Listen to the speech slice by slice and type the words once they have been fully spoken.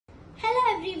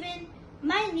everyone,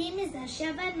 my name is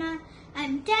Arshia.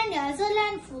 I'm 10 years old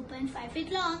and 4.5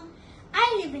 feet long.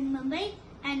 I live in Mumbai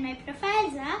and my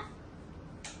profiles are: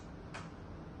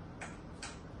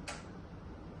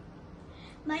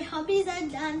 my hobbies are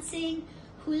dancing,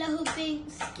 hula hooping,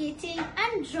 skating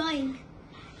and drawing,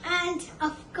 and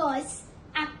of course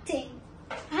acting.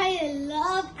 I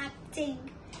love acting.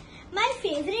 My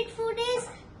favorite food is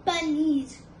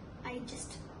paneer. I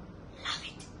just love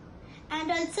it.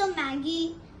 And also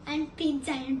Maggie and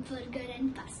pizza and burger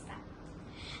and pasta.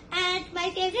 And my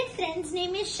favorite friend's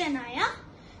name is Shania.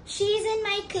 She's in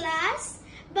my class,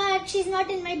 but she's not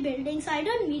in my building, so I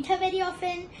don't meet her very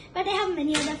often. But I have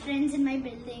many other friends in my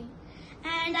building.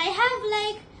 And I have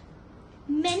like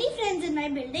many friends in my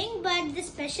building, but the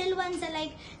special ones are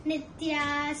like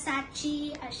Nitya,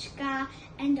 Sachi, Ashka,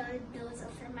 and all those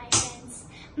are from my friends.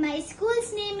 My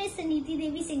school's name is Saniti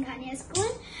Devi Singhania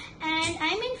School, and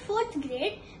I'm in 4th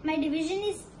grade. My division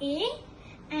is A,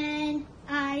 and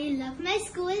I love my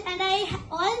school, and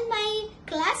all my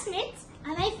classmates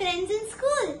are my friends in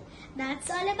school. That's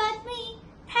all about me.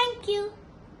 Thank you.